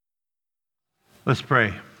Let's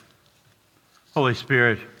pray. Holy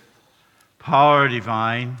Spirit, power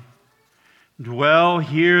divine, dwell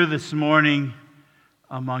here this morning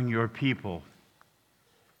among your people.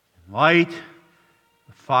 Light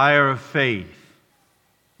the fire of faith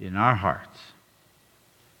in our hearts.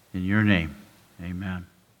 In your name, amen.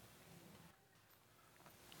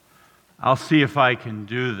 I'll see if I can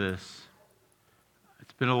do this.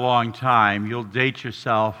 It's been a long time. You'll date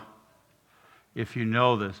yourself if you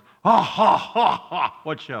know this. Ha, ha, ha, ha.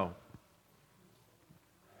 What show?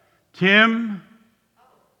 Tim?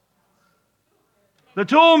 The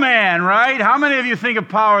Tool Man, right? How many of you think of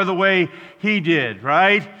power the way he did,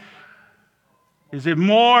 right? Is it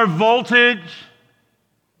more voltage?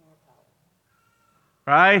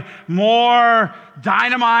 Right? More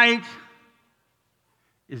dynamite?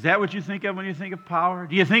 Is that what you think of when you think of power?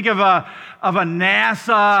 Do you think of a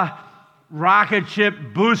NASA rocket ship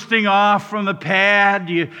boosting off from the pad?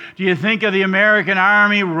 Do you think of the American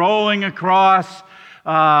Army rolling across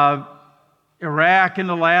Iraq in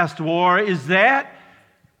the last war? Is that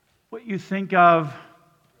what you think of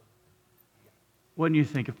when you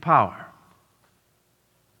think of power?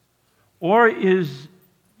 Or is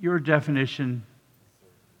your definition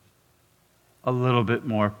a little bit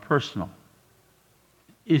more personal?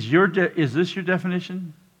 Is this your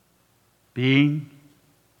definition? Being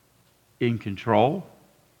in control?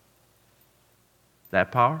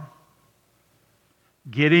 That power?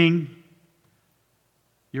 Getting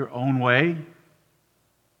your own way?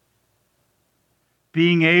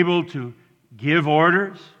 Being able to give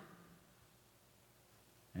orders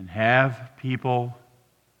and have people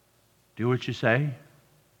do what you say?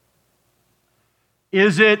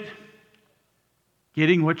 Is it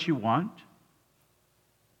getting what you want?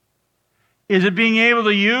 Is it being able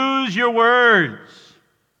to use your words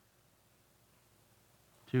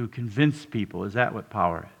to convince people? Is that what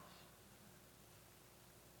power is?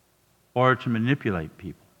 Or to manipulate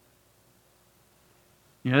people?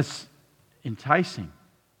 You know, it's enticing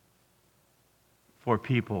for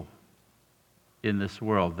people in this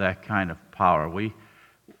world, that kind of power.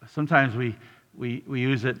 Sometimes we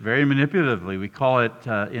use it very manipulatively. We call it,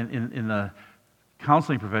 in the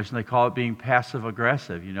counseling profession, they call it being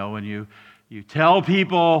passive-aggressive. You know, when you tell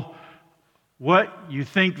people what you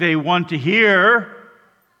think they want to hear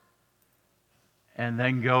and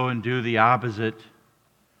then go and do the opposite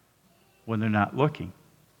when they're not looking.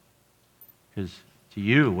 Because to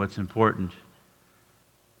you, what's important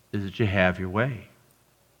is that you have your way.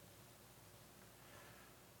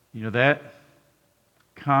 You know, that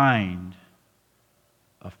kind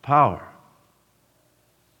of power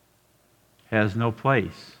has no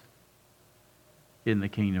place in the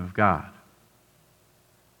kingdom of God.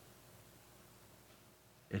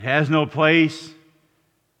 It has no place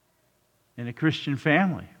in a Christian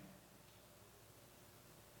family.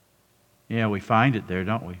 Yeah, we find it there,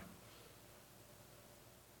 don't we?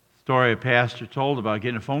 Story a pastor told about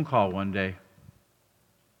getting a phone call one day.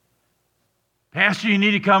 Pastor, you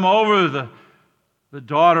need to come over. The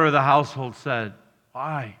daughter of the household said,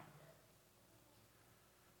 why?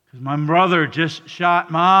 Because my brother just shot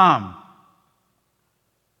Mom.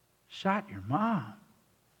 Shot your mom?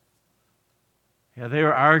 Yeah, they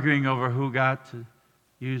were arguing over who got to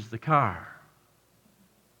use the car.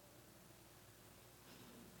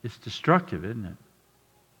 It's destructive, isn't it?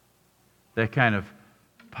 That kind of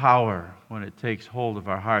power when it takes hold of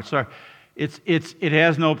our hearts. So it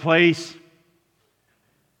has no place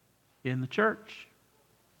in the church.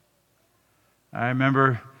 I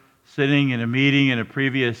remember sitting in a meeting in a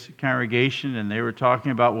previous congregation, and they were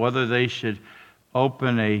talking about whether they should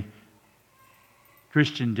open a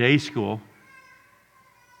Christian day school.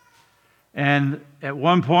 And at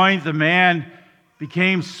one point, the man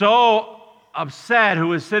became so upset, who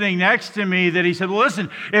was sitting next to me, that he said, well, listen,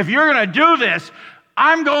 if you're going to do this,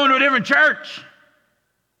 I'm going to a different church.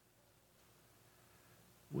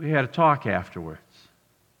 We had a talk afterwards.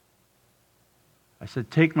 I said,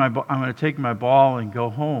 I'm going to take my ball and go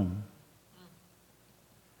home.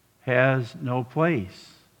 Has no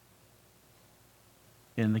place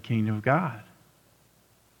in the kingdom of God.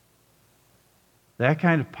 That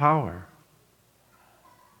kind of power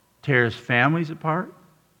tears families apart.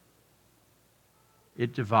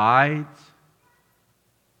 It divides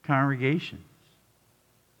congregations.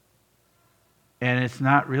 And it's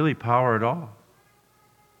not really power at all.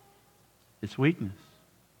 It's weakness.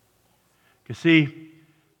 Because see,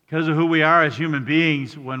 because of who we are as human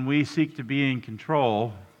beings, when we seek to be in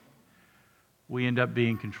control, we end up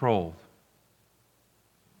being controlled.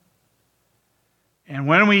 And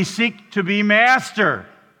when we seek to be master,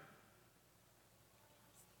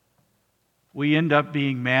 we end up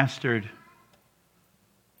being mastered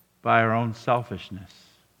by our own selfishness.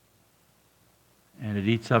 And it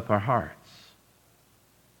eats up our hearts.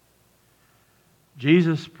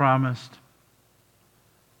 Jesus promised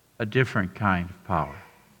a different kind of power.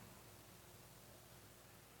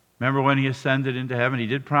 Remember when he ascended into heaven, he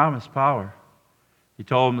did promise power. He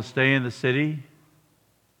told them to stay in the city.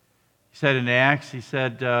 He said in Acts, he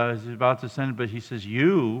said, he's about to ascend, but he says,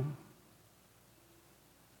 you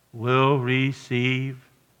will receive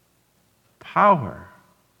power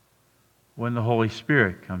when the Holy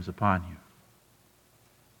Spirit comes upon you.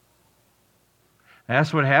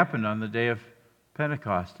 That's what happened on the day of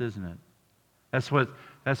Pentecost, isn't it? That's what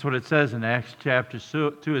it says in Acts chapter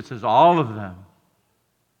 2. It says all of them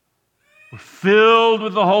were filled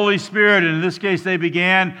with the Holy Spirit, and in this case they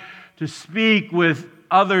began to speak in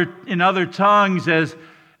other tongues as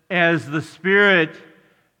the Spirit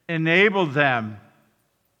enabled them.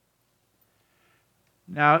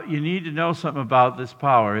 Now, you need to know something about this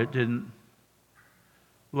power. It didn't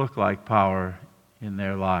look like power in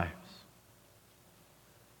their lives.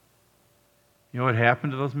 You know what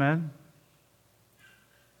happened to those men?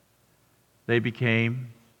 They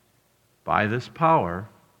became, by this power,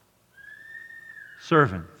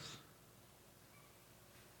 servants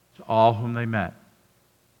to all whom they met.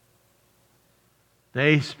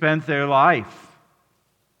 They spent their life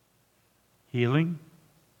healing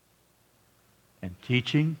and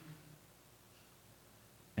teaching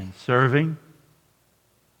and serving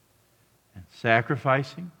and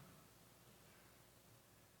sacrificing,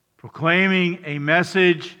 proclaiming a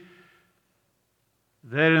message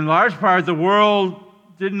that in large part the world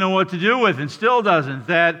didn't know what to do with and still doesn't,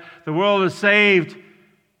 that the world is saved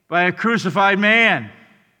by a crucified man.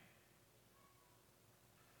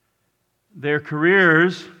 Their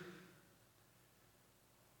careers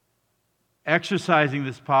exercising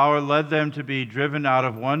this power led them to be driven out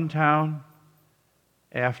of one town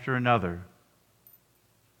after another.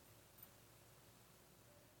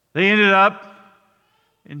 They ended up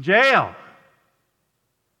in jail.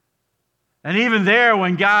 And even there,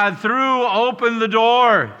 when God threw open the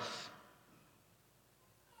doors,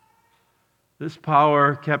 this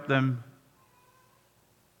power kept them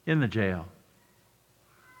in the jail,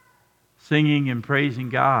 singing and praising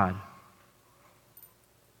God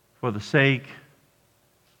for the sake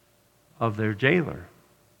of their jailer.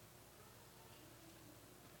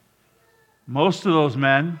 Most of those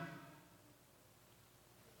men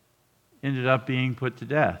ended up being put to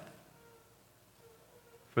death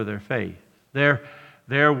for their faith.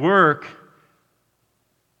 Their work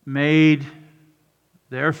made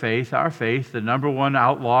their faith, our faith, the number one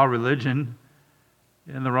outlaw religion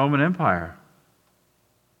in the Roman Empire.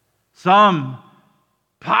 Some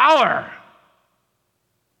power.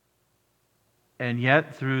 And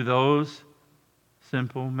yet, through those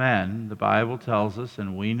simple men, the Bible tells us,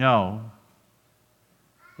 and we know,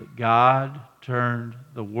 that God turned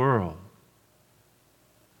the world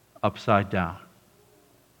upside down.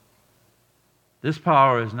 This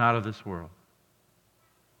power is not of this world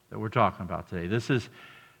that we're talking about today. This is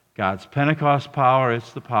God's Pentecost power.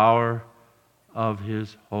 It's the power of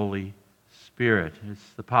His Holy Spirit.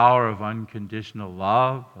 It's the power of unconditional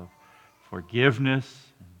love, of forgiveness,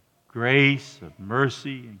 and grace, of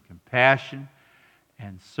mercy and compassion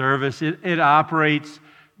and service. It operates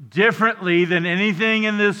differently than anything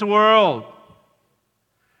in this world.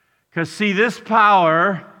 Because, see, this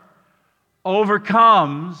power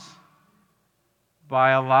overcomes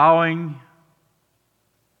by allowing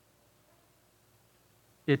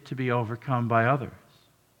it to be overcome by others.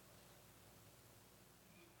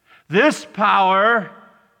 This power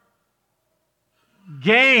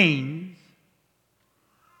gains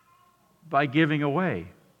by giving away.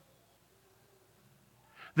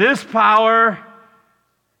 This power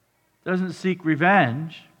doesn't seek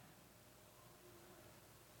revenge.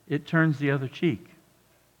 It turns the other cheek.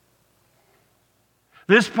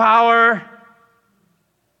 This power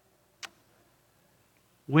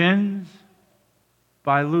wins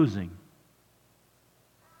by losing.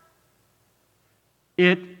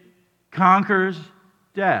 It conquers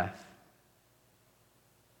death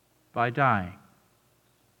by dying.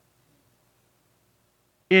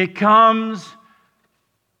 It comes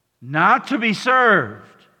not to be served,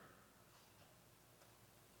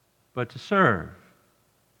 but to serve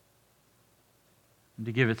and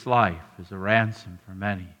to give its life as a ransom for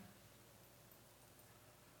many.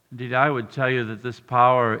 Indeed, I would tell you that this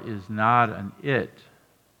power is not an it,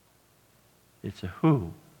 it's a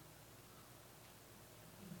who.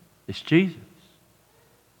 It's Jesus.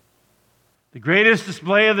 The greatest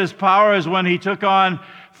display of this power is when He took on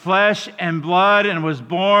flesh and blood and was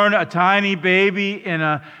born a tiny baby in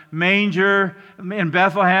a manger in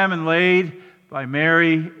Bethlehem and laid by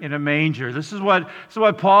Mary in a manger. This is what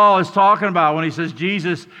Paul is talking about when he says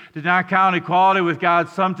Jesus did not count equality with God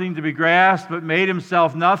something to be grasped, but made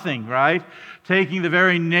himself nothing, right? Taking the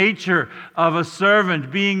very nature of a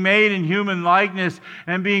servant, being made in human likeness,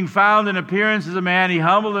 and being found in appearance as a man, he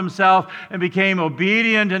humbled himself and became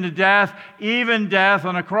obedient unto death, even death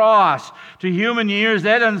on a cross. To human ears,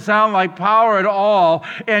 that doesn't sound like power at all,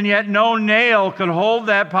 and yet no nail could hold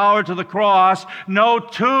that power to the cross. No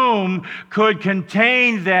tomb could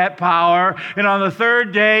contain that power. And on the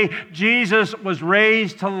third day, Jesus was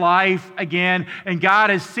raised to life again, and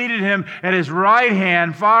God has seated him at his right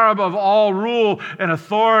hand, far above all rule and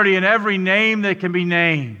authority and every name that can be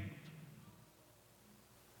named.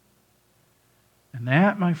 And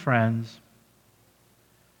that, my friends,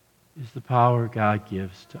 is the power God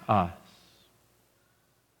gives to us,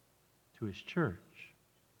 to his church.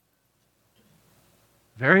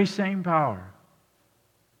 Very same power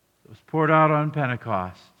that was poured out on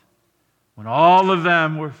Pentecost, when all of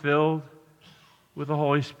them were filled with the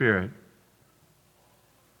Holy Spirit,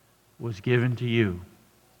 was given to you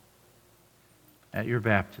at your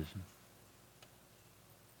baptism.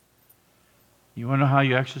 You want to know how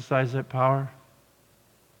you exercise that power?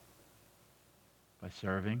 By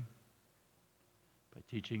serving, by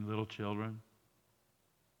teaching little children.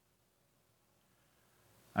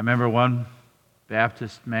 I remember one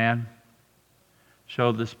Baptist man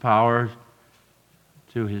showed this power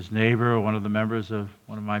to his neighbor, one of the members of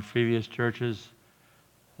one of my previous churches.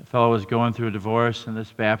 The fellow was going through a divorce, and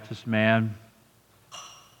this Baptist man,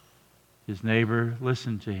 his neighbor,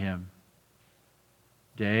 listened to him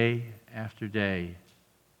day after day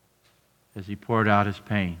as he poured out his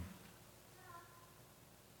pain.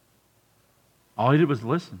 All he did was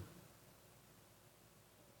listen.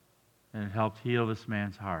 And it helped heal this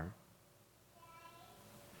man's heart.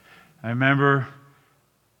 I remember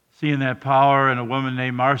seeing that power in a woman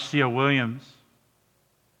named Marcia Williams.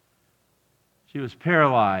 She was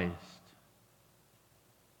paralyzed.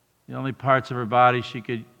 The only parts of her body she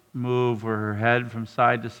could move were her head from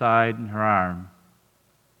side to side and her arm.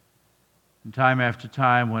 And time after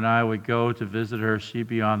time, when I would go to visit her, she'd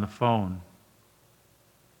be on the phone,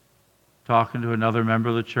 talking to another member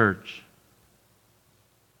of the church,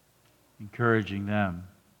 encouraging them.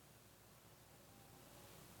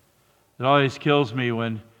 It always kills me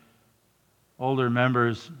when older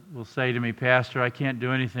members will say to me, "Pastor, I can't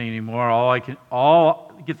do anything anymore. All I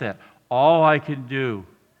can do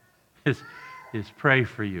is pray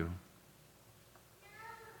for you."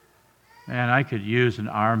 Man, I could use an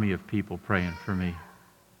army of people praying for me.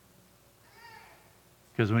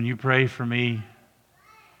 Because when you pray for me,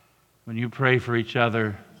 when you pray for each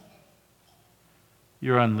other,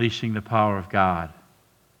 you're unleashing the power of God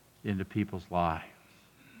into people's lives.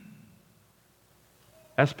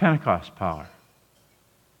 That's Pentecost power.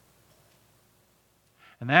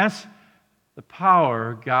 And that's the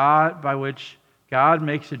power by which God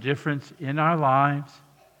makes a difference in our lives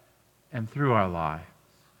and through our lives.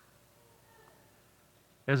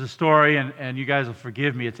 There's a story, and you guys will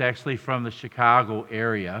forgive me, it's actually from the Chicago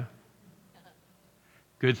area.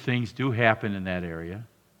 Good things do happen in that area.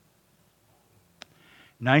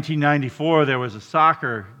 In 1994, there was a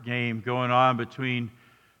soccer game going on between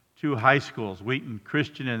two high schools, Wheaton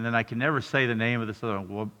Christian, and then I can never say the name of this other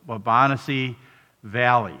one, Wabanasi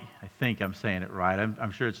Valley. I think I'm saying it right.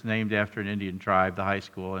 I'm sure it's named after an Indian tribe, the high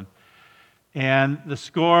school. And the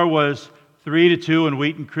score was 3-2, and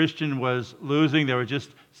Wheaton Christian was losing. There were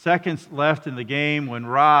just seconds left in the game when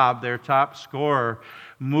Rob, their top scorer,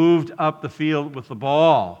 moved up the field with the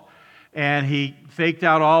ball. And he faked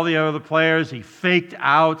out all the other players. He faked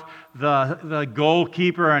out the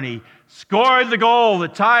goalkeeper, and he scored the goal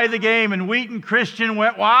that tied the game, and Wheaton Christian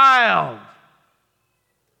went wild.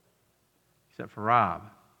 Except for Rob.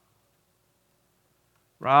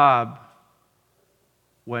 Rob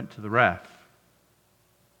went to the ref.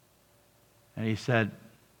 And he said,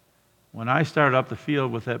 "When I started up the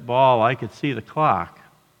field with that ball, I could see the clock.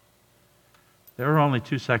 There were only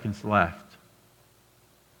 2 seconds left.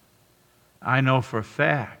 I know for a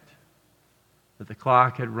fact that the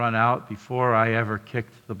clock had run out before I ever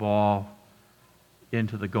kicked the ball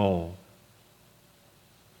into the goal.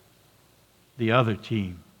 The other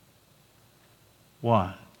team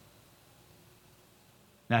won."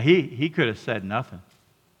 Now, he could have said nothing.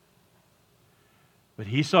 But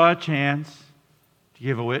he saw a chance to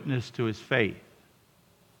give a witness to his faith.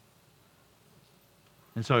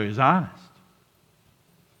 And so he was honest.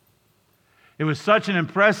 It was such an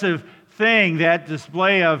impressive thing, that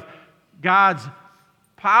display of God's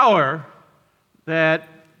power that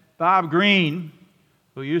Bob Greene,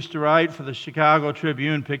 who used to write for the Chicago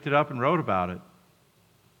Tribune, picked it up and wrote about it.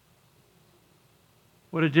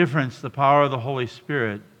 What a difference the power of the Holy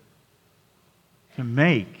Spirit can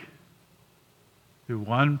make through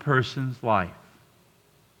one person's life.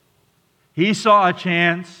 He saw a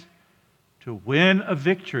chance to win a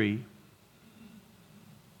victory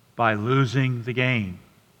by losing the game.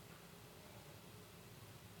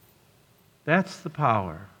 That's the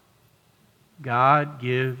power God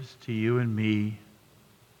gives to you and me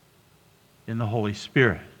in the Holy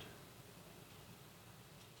Spirit.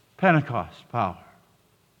 Pentecost power.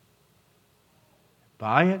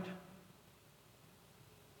 By it,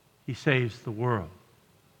 He saves the world.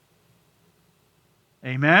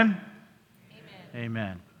 Amen? Amen.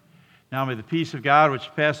 Amen. Now may the peace of God, which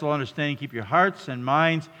passes all understanding, keep your hearts and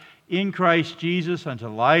minds in Christ Jesus unto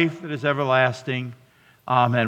life that is everlasting. Amen.